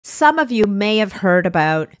some of you may have heard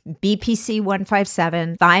about BPC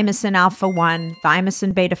 157, thymosin alpha 1,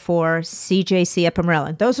 thymosin beta 4, CJC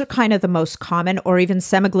ipamorelin. Those are kind of the most common, or even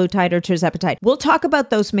semaglutide or tirzepatide. We'll talk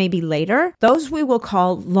about those maybe later. Those we will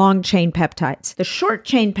call long chain peptides. The short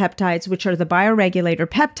chain peptides, which are the bioregulator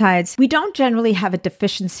peptides, we don't generally have a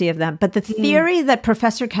deficiency of them. But the theory that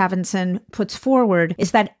Professor Cavinson puts forward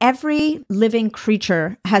is that every living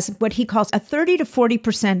creature has what he calls a 30 to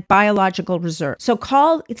 40% biological reserve. So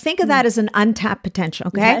think of that as an untapped potential,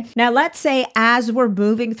 okay? Now, let's say as we're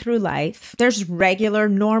moving through life, there's regular,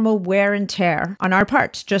 normal wear and tear on our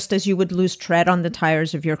parts, just as you would lose tread on the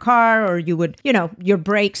tires of your car, or you would, your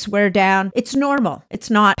brakes wear down. It's normal. It's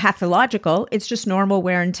not pathological. It's just normal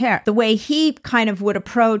wear and tear. The way he kind of would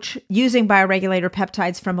approach using bioregulator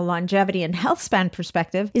peptides from a longevity and health span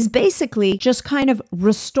perspective is basically just kind of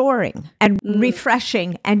restoring and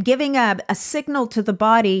refreshing and giving a signal to the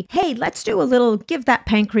body, hey, let's give that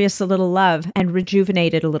pancreas a little love and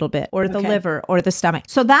rejuvenate it a little bit, or the liver or the stomach.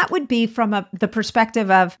 So that would be from the perspective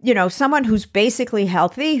of, someone who's basically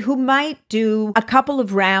healthy, who might do a couple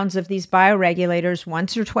of rounds of these bioregulators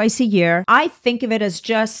once or twice a year. I think of it as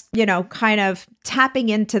just, kind of tapping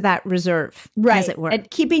into that reserve, as it were. And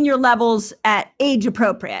keeping your levels at age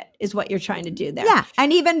appropriate is what you're trying to do there. Yeah.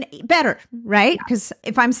 And even better, right? Because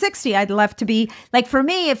if I'm 60, I'd love to be like, for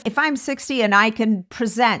me, if I'm 60 and I can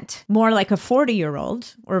present more like a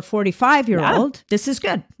 40-year-old or a 45-year-old, this is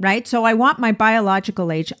good, right? So I want my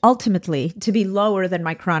biological age ultimately to be lower than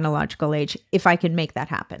my chronological age if I can make that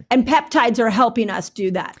happen. And peptides are helping us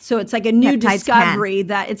do that. So it's like a new discovery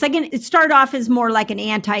that it's like it started off as more like an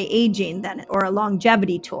anti-aging or a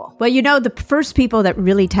longevity tool. Well, the first people that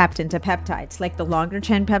really tapped into peptides, like the longer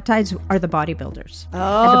chain peptides, are the bodybuilders. And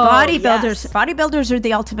the bodybuilders are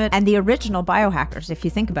the ultimate and the original biohackers, if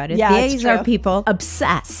you think about it. These are people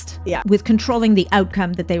obsessed with controlling the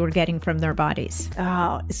outcome that they were getting from their bodies.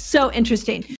 Oh, so interesting.